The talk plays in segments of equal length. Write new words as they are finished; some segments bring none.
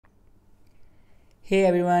Hey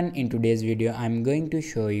everyone, in today's video I'm going to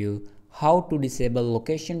show you how to disable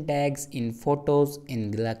location tags in photos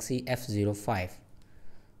in Galaxy F05.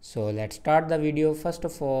 So let's start the video. First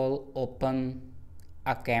of all, open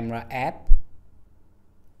a camera app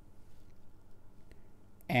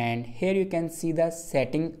and here you can see the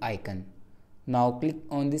setting icon. Now click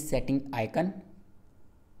on this setting icon.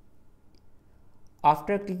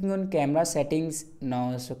 After clicking on camera settings,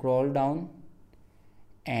 now scroll down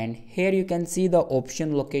and here you can see the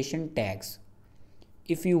option location tags.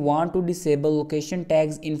 If you want to disable location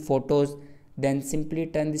tags in photos, then simply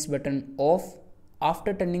turn this button off.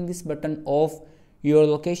 After turning this button off, your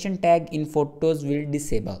location tag in photos will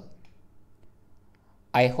disable.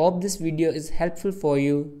 I hope this video is helpful for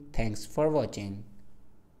you. Thanks for watching.